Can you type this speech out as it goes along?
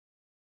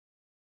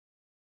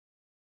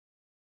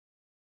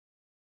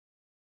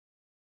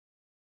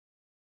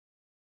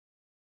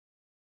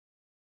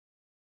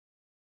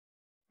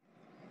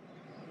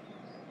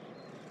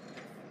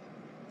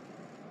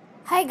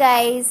Hi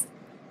guys,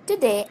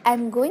 today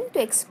I'm going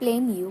to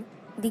explain you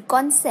the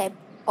concept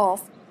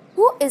of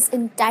who is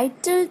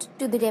entitled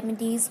to the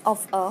remedies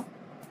of a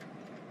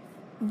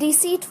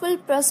deceitful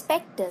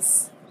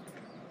prospectus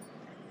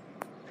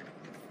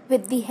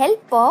with the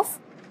help of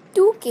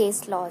two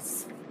case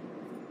laws.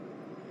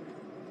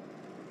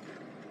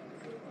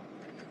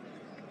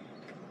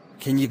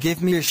 Can you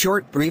give me a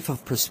short brief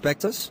of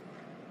prospectus?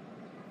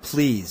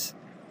 Please.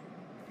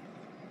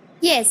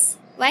 Yes,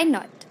 why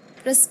not?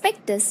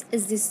 Prospectus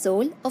is the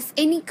soul of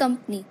any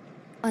company.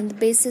 On the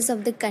basis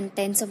of the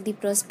contents of the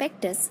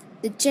prospectus,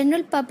 the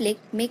general public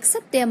makes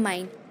up their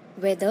mind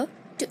whether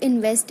to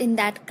invest in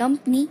that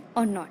company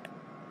or not.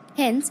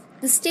 Hence,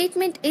 the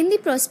statement in the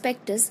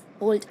prospectus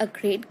holds a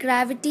great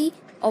gravity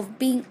of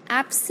being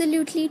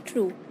absolutely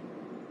true.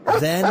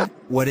 Then,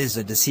 what is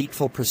a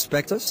deceitful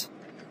prospectus?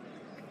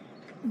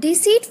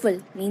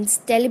 Deceitful means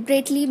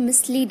deliberately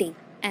misleading,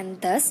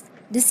 and thus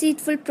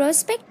deceitful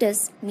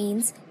prospectus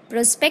means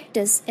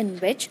prospectus in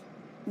which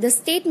the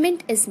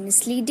statement is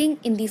misleading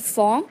in the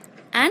form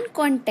and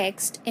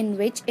context in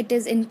which it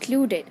is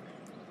included,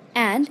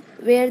 and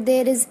where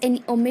there is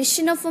any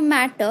omission of a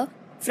matter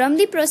from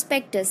the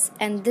prospectus,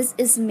 and this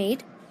is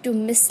made to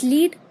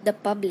mislead the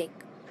public.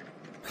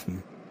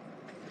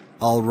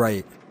 All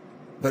right.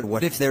 But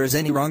what if there is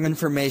any wrong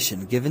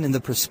information given in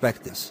the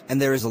prospectus,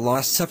 and there is a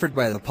loss suffered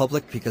by the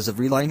public because of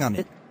relying on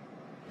it?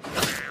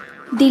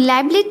 The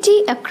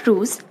liability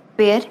accrues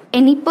where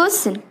any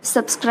person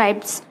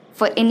subscribes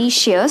for any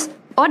shares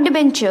or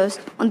debentures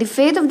on the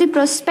faith of the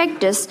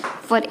prospectus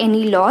for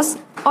any loss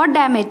or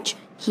damage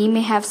he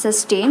may have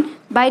sustained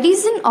by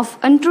reason of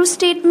untrue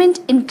statement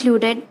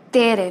included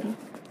therein.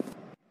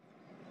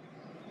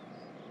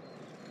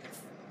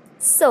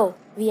 So,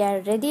 we are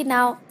ready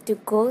now to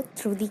go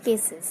through the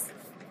cases.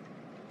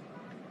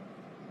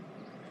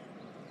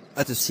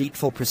 A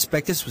deceitful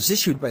prospectus was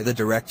issued by the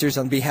directors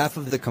on behalf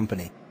of the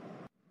company.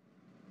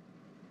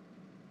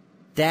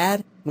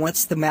 Dad,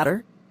 what's the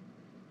matter?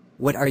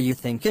 What are you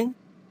thinking?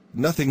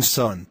 Nothing,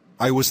 son.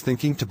 I was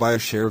thinking to buy a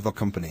share of a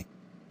company.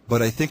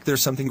 But I think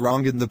there's something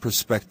wrong in the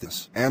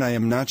prospectus, and I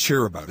am not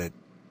sure about it.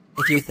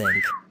 If you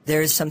think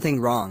there is something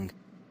wrong,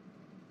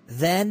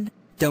 then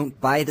don't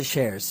buy the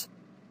shares.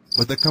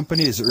 But the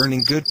company is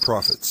earning good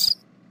profits.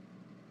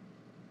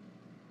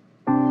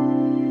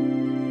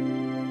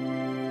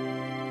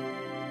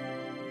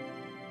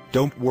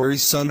 Don't worry,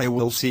 son, I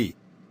will see.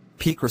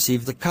 Peak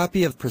received a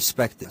copy of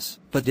prospectus,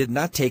 but did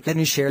not take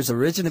any shares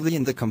originally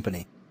in the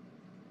company.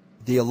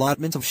 The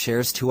allotment of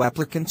shares to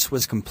applicants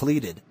was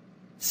completed.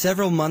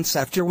 Several months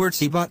afterwards,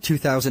 he bought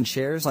 2,000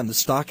 shares on the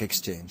stock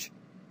exchange.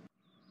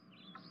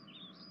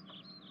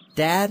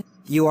 Dad,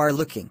 you are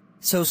looking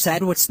so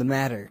sad. What's the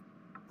matter?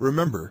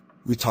 Remember,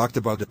 we talked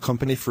about the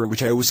company for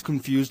which I was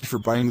confused for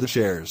buying the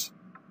shares.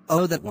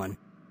 Oh, that one.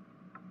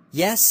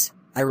 Yes,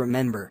 I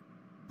remember.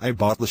 I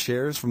bought the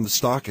shares from the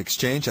stock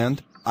exchange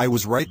and I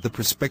was right, the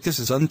prospectus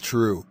is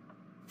untrue.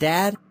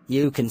 Dad,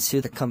 you can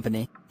sue the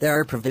company. There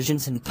are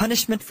provisions in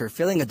punishment for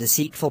filling a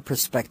deceitful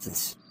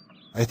prospectus.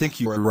 I think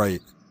you are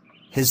right.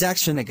 His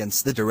action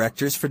against the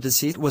directors for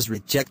deceit was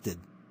rejected.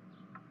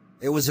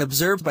 It was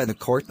observed by the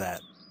court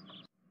that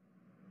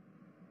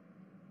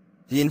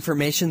the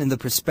information in the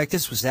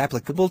prospectus was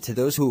applicable to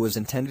those who was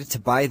intended to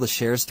buy the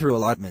shares through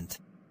allotment.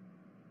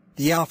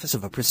 The office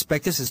of a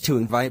prospectus is to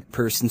invite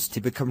persons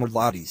to become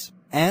allottees,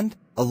 and,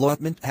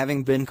 allotment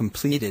having been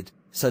completed,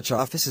 such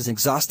office is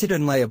exhausted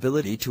and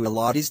liability to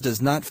allottees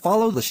does not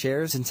follow the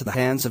shares into the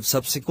hands of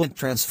subsequent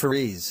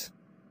transferees.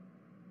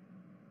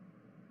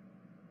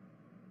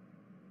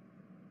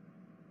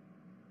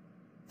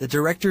 The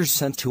directors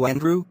sent to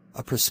Andrew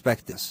a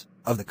prospectus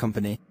of the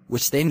company,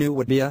 which they knew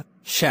would be a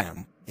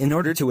sham, in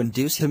order to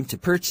induce him to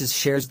purchase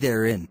shares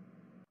therein.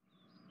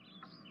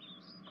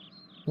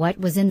 What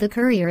was in the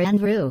courier,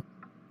 Andrew?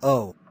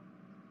 Oh,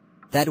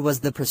 that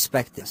was the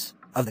prospectus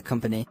of the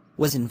company,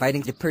 was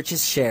inviting to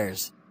purchase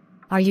shares.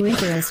 Are you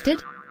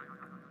interested?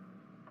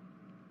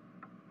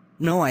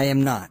 No, I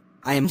am not.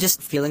 I am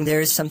just feeling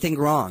there is something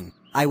wrong.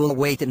 I will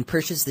wait and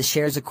purchase the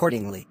shares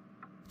accordingly.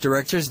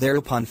 Directors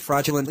thereupon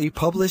fraudulently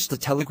published the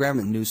telegram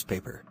in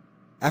newspaper.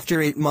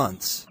 After 8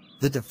 months,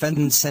 the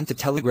defendant sent a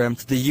telegram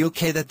to the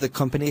UK that the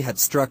company had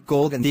struck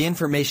gold, and the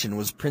information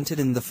was printed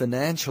in the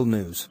financial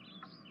news.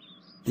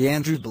 The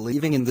Andrew,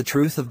 believing in the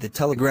truth of the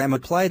telegram,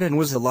 applied and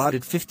was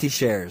allotted 50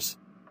 shares.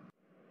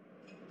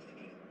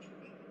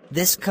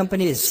 This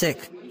company is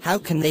sick. How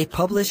can they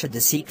publish a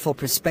deceitful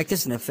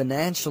prospectus in a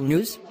financial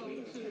news?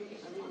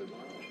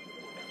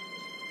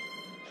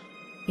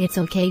 It's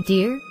okay,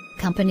 dear.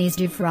 Companies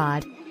do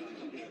fraud.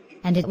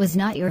 And it was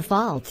not your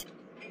fault.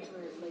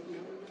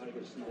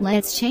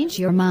 Let's change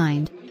your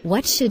mind.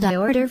 What should I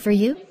order for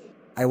you?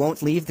 I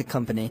won't leave the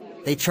company.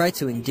 They tried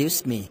to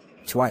induce me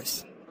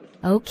twice.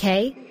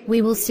 Okay,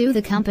 we will sue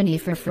the company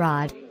for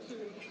fraud.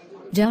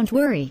 Don't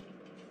worry.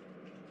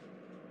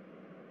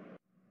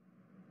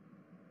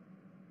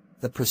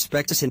 The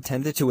prospectus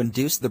intended to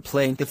induce the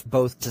plaintiff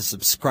both to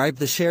subscribe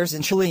the shares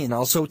initially and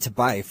also to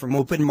buy from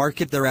open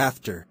market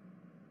thereafter.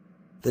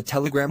 The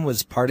telegram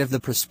was part of the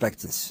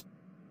prospectus.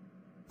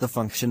 The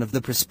function of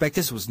the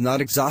prospectus was not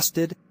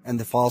exhausted, and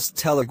the false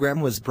telegram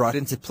was brought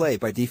into play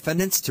by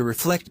defendants to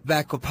reflect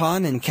back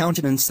upon and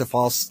countenance the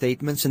false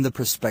statements in the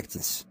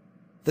prospectus.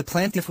 The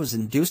plaintiff was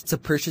induced to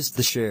purchase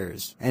the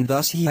shares, and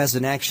thus he has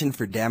an action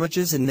for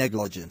damages and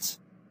negligence.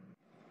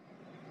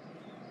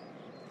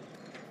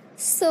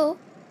 So,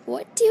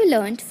 what you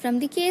learned from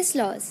the case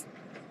laws?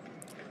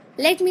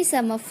 Let me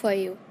sum up for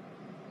you.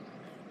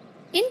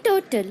 In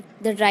total,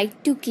 the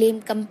right to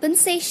claim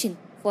compensation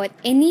for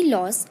any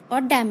loss or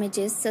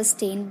damages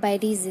sustained by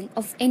reason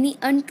of any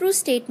untrue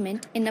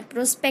statement in a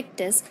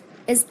prospectus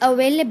is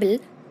available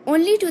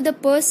only to the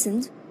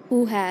person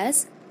who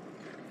has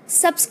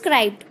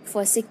subscribed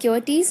for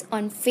securities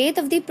on faith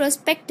of the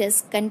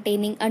prospectus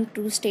containing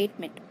untrue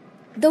statement.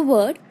 The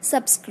word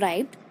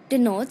subscribed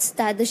denotes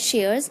that the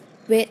shares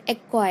were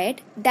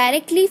acquired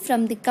directly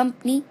from the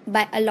company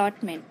by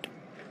allotment.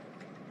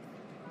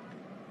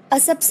 A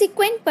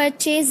subsequent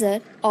purchaser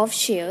of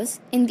shares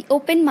in the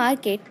open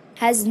market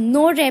has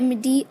no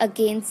remedy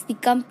against the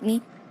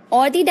company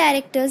or the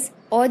directors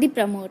or the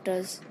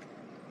promoters.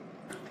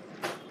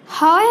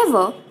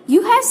 However,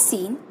 you have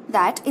seen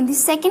that in the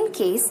second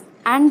case,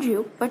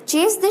 Andrew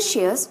purchased the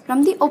shares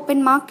from the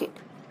open market,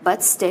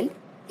 but still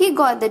he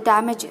got the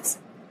damages.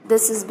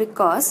 This is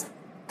because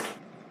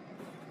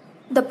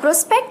the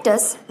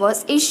prospectus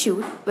was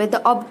issued with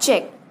the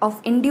object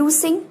of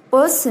inducing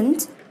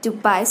persons to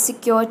buy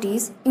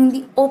securities in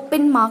the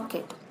open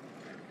market.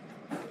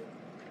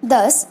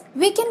 Thus,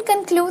 we can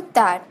conclude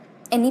that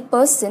any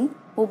person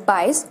who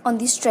buys on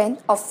the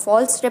strength of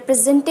false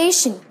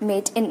representation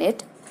made in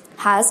it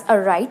has a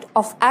right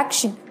of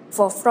action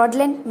for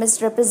fraudulent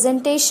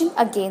misrepresentation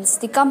against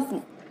the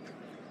company.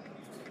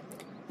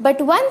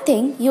 But one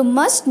thing you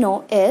must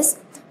know is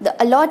the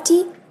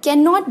allottee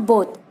cannot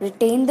both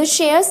retain the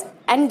shares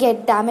and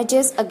get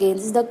damages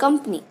against the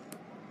company.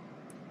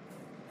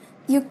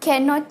 You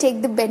cannot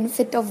take the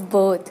benefit of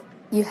both.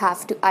 You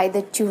have to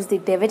either choose the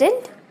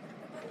dividend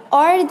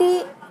or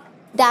the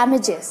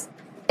damages.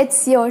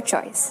 It's your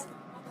choice.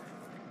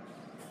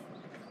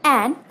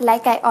 And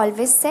like I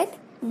always said,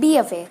 be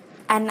aware.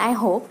 And I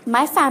hope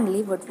my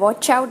family would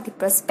watch out the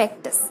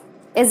prospectus.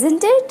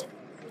 Isn't it?